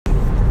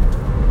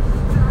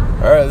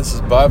Alright, this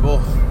is Bible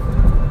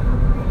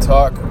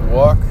Talk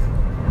Walk,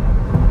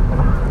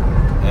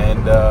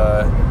 and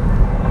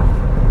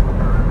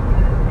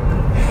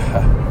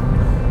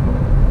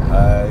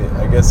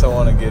I guess I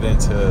want to get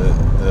into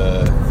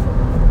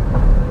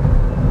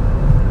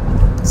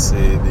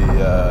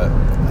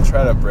I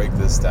try to break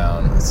this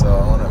down. So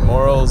I want to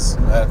morals,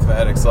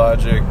 mathematics,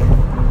 logic.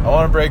 I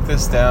want to break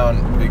this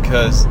down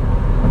because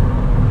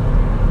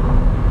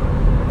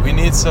we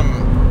need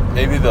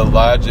maybe the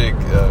logic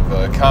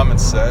of common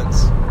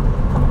sense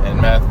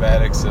and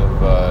mathematics of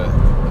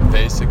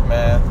basic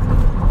math,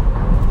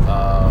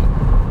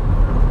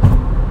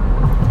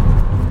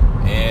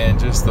 and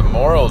just the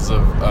morals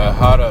of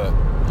how to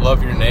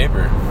love your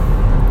neighbor.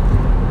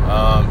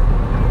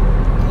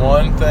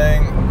 One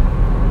thing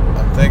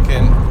I'm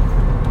thinking,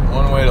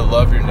 one way to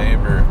love your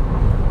neighbor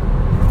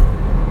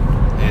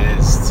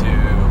is to,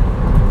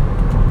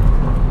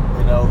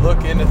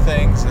 look into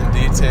things in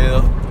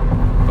detail,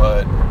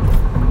 but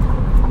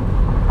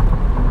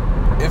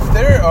if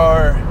there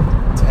are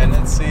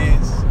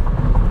tendencies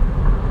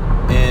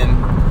in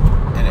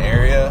an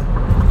area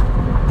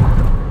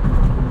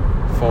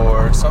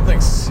for something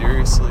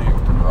seriously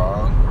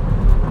wrong,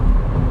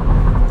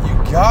 you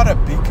gotta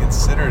be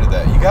considerate of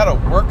that. You gotta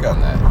work on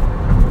that.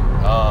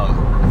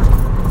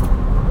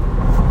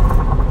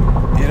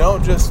 You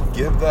don't just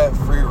give that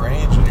free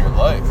range in your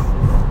life.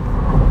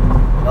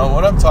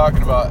 What I'm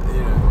talking about,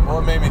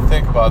 what made me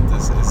think about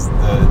this is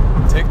the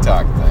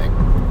TikTok thing.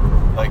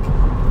 Like,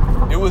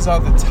 it was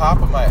on the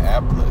top of my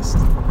app list.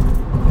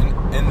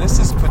 And this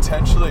is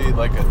potentially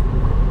like a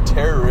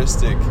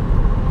terroristic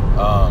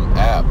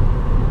app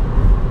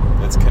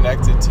that's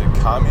connected to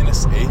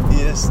communist,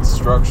 atheist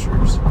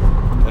structures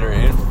that are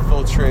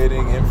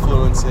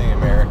influencing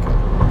America.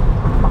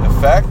 The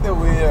fact that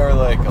we are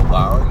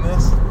allowing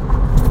this,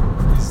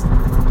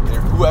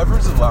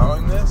 whoever's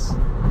allowing this,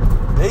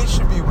 they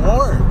should be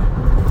warned,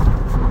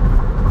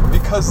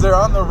 because they're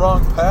on the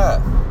wrong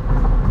path.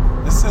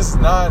 This is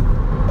not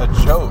a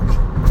joke.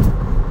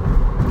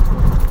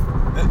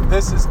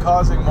 This is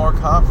causing more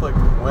conflict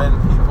when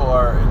people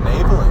are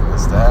enabling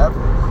this to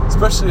happen,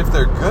 especially if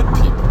they're good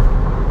people.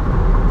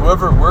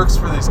 Whoever works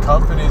for these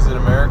companies in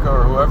America,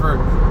 or whoever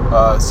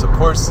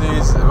supports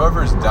these,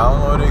 whoever's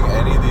downloading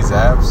any of these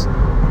apps,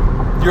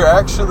 you're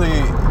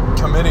actually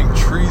committing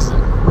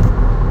treason,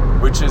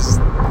 which is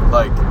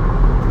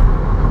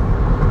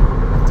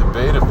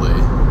debatably,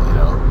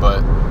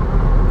 but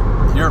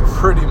you're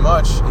pretty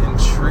much in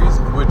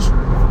treason, which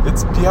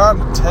it's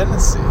beyond a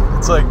tendency.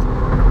 It's like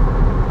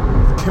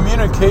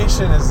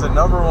communication is the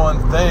number one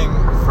thing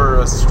for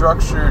a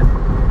structured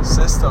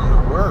system to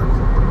work.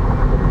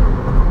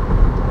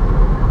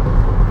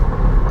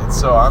 And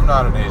so I'm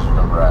not an agent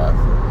of wrath,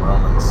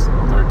 Romans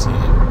 13,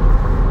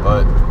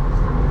 but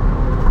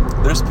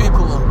there's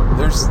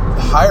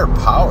higher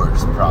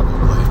powers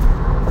probably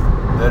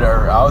that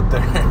are out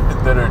there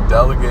that are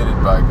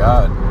delegated by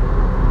God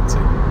to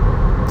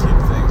keep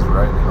things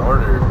right in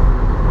order,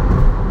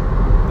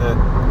 that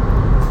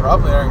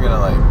probably aren't going to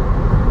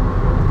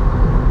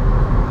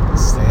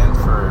stand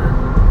for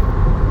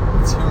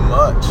too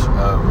much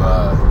of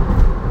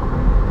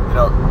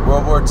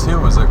World War II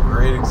was a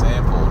great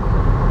example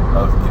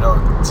of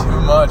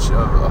too much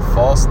of a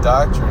false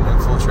doctrine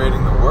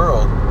infiltrating the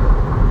world.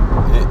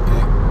 It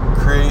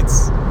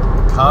creates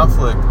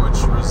conflict, which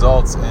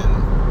results in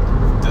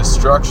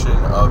destruction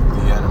of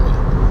the enemy,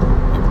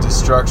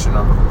 destruction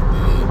of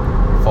the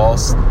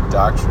false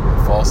doctrine,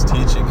 false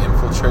teaching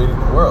infiltrating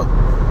the world.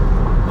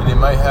 And it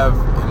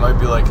might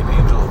be like an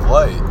angel of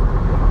light.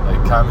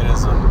 Like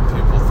communism,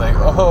 people think,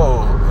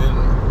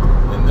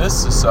 in this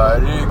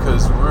society,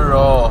 because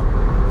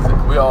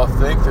we all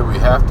think that we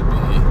have to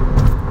be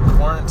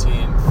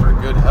quarantined for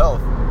good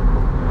health.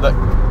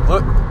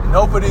 Look,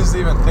 nobody's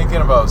even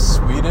thinking about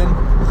Sweden.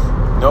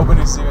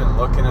 Nobody's even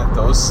looking at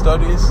those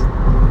studies.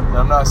 And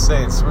I'm not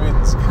saying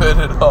Sweden's good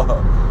at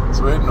all.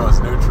 Sweden was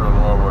neutral in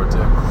World War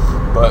II,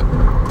 but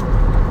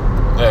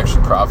they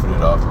actually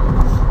profited off of it.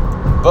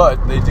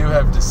 But they do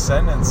have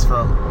descendants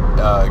from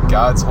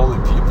God's holy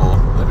people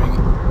living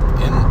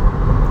in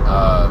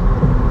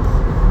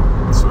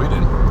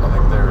Sweden. I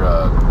think they're, I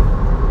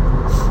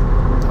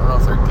don't know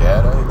if they're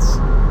Gadites.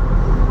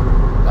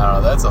 I don't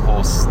know, that's a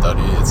whole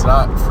study. It's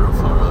not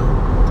fruitful, really,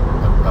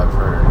 I've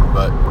heard.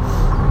 But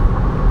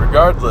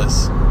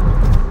regardless,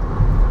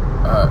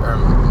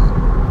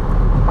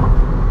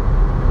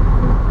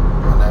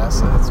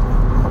 Manasseh,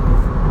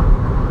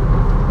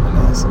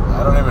 I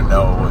don't even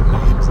know what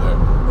names there.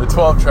 The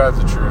 12 tribes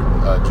of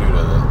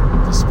Judah that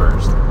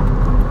dispersed,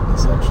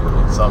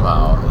 essentially,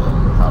 somehow,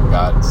 and how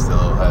God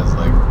still has,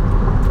 the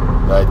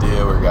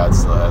idea where God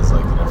still has, an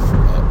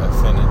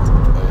affinity,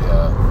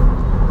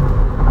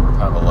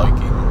 kind of a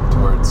liking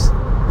towards,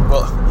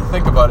 well, you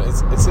think about it,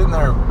 it's in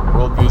their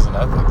worldviews and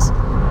ethics.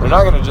 They're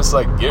not going to just,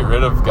 get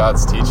rid of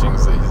God's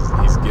teachings that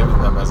he's given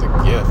them as a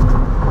gift.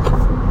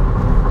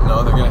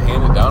 No, they're going to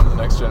hand it down to the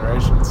next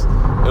generation.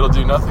 It'll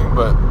do nothing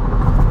but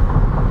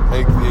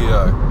make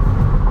the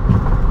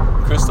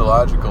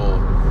Christological,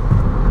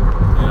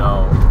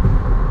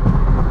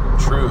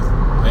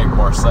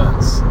 more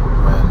sense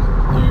when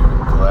you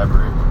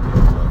collaborate with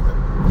people like that.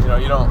 You know,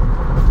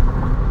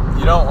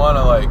 you don't want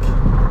to like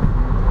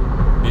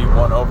be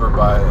won over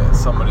by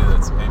somebody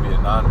that's maybe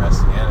a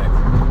non-messianic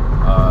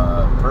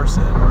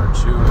person or a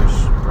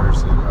Jewish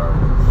person, or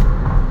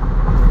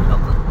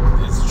but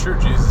it's true.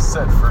 Jesus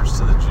said first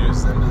to the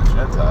Jews, then to the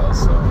Gentiles.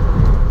 So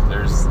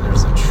there's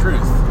a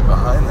truth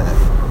behind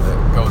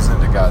that goes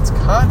into God's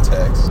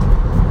context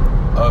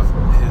of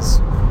His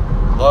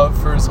love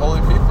for His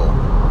holy people.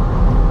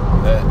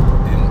 That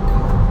in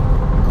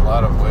a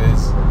lot of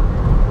ways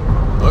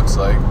looks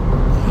like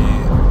He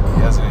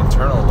has an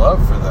eternal love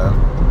for them,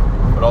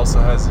 but also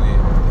he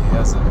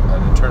has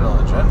an eternal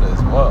agenda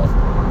as well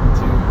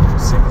to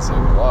seek and save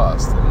the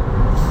lost.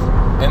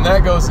 And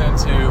that goes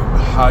into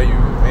how you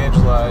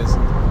evangelize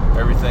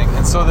everything.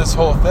 And so this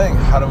whole thing,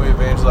 how do we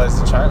evangelize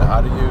to China? How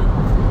do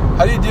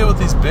you deal with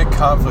these big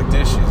conflict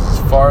issues, these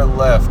far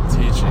left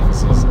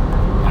teachings, these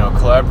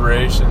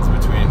collaborations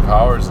between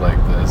powers like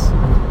this?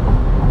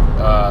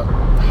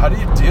 How do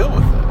you deal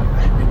with it?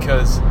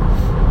 Because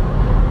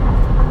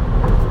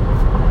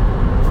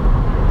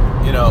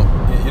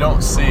you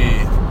don't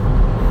see.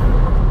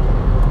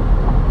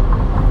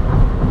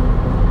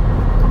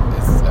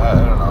 I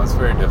don't know. It's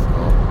very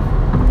difficult.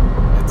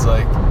 It's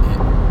like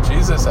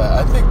Jesus.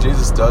 I think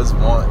Jesus does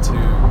want to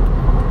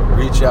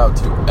reach out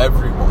to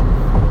everyone,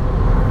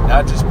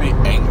 not just be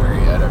angry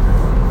at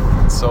everyone.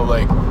 And so,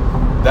 like,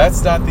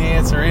 that's not the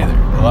answer either.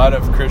 A lot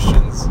of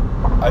Christians,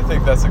 I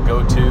think that's a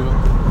go-to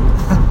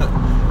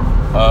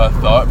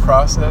thought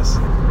process.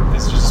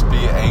 Is just be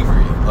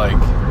angry,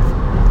 like,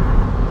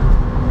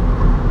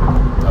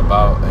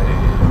 about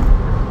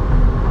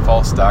a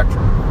false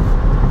doctrine.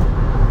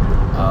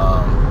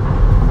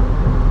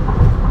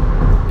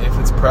 If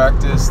it's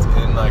practiced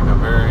in like a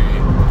very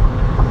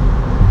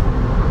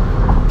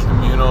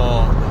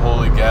communal,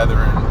 holy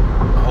gathered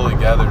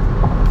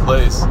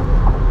place,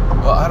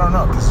 well, I don't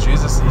know, because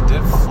Jesus, He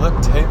did flip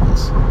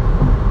tables,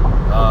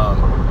 and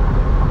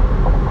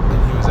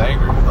He was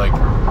angry, like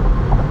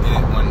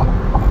when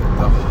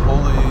the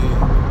holy,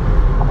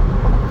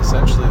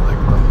 essentially like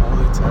the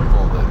holy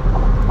temple that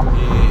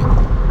He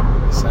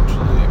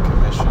essentially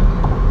commissioned,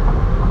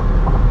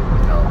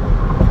 the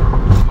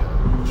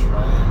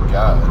triune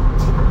God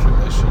to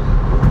commission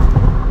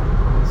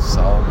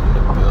Solomon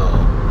to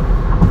build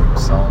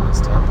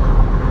Solomon's temple.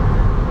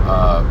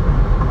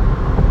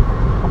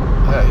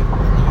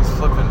 He's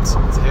flipping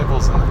some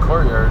tables in the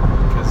courtyard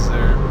because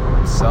they're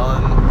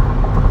selling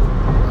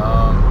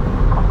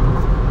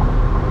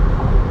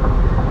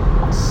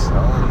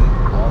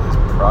all these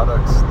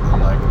products in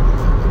like a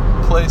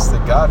place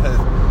that God had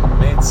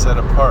made set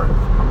apart.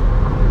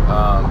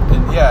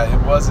 And yeah,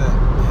 it wasn't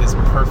His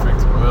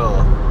perfect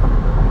will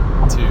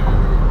to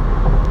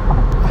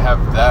have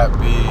that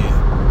be,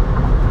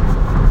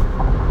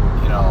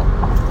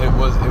 it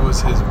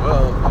was His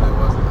will, but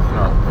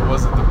it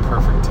wasn't the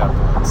perfect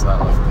temple. It's not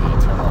like the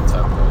eternal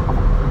temple.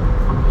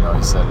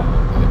 He said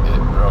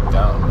it broke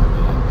down. I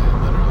mean, it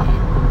literally,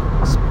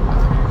 I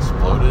think it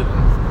exploded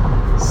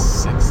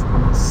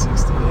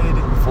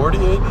in 40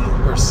 AD?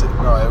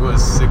 No, it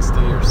was 60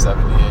 or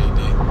 70 AD.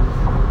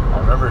 I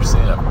remember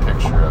seeing a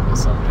picture of it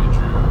somebody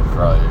drew,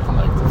 probably in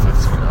like the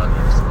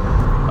 1500s.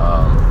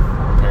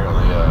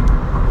 Apparently,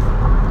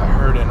 I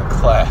heard in a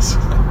class, I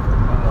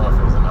don't know if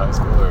it was in high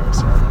school or a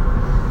sermon,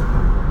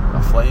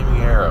 a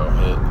flaming arrow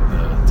hit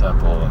the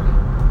temple and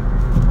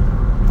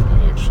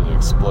it actually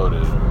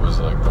exploded. It was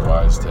like the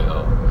wise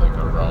tale, like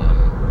a Roman,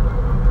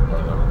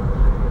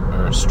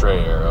 or a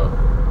stray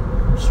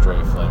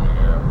flaming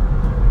arrow.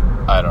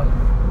 I don't know.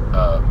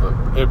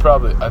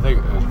 But I think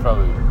it was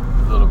probably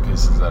little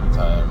pieces at a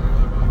time,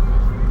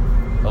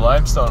 maybe. The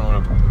limestone would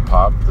have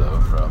popped, though,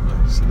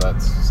 probably. So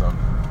that's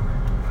something.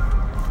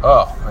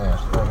 Oh, man.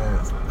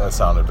 That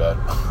sounded bad.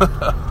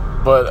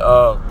 But,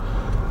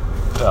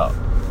 no.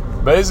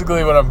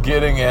 Basically, what I'm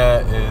getting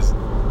at is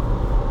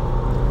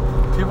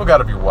people got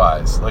to be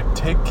wise. Like,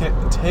 take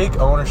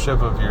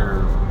ownership of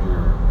your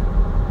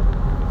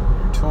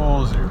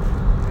tools, your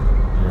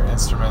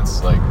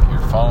instruments, like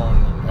your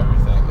phone and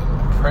everything,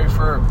 and pray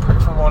for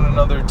one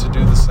another to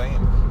do the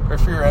same. Pray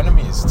for your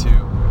enemies to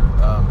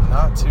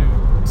not to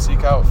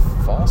seek out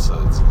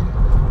falsehoods,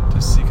 and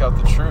to seek out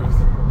the truth.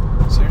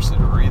 Seriously,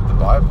 to read the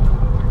Bible,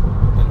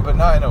 but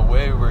not in a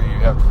way where you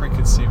have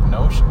preconceived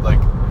notions. Like,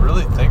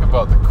 really think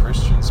about the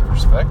Christian's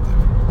perspective,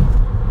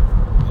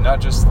 and not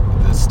just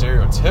the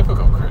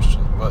stereotypical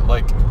Christian, but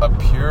like a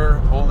pure,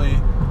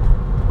 holy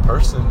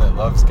person that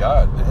loves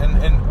God. And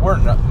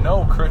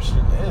no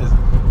Christian is,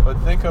 but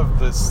think of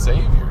the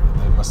Savior,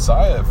 the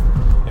Messiah.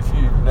 If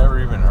you've never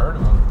even heard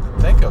of Him,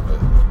 think of it.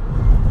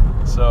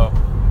 So,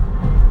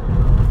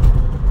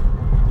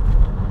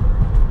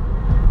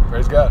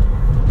 praise God.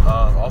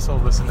 Also,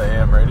 listen to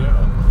AM radio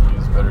and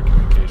use better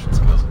communication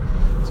skills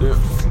too.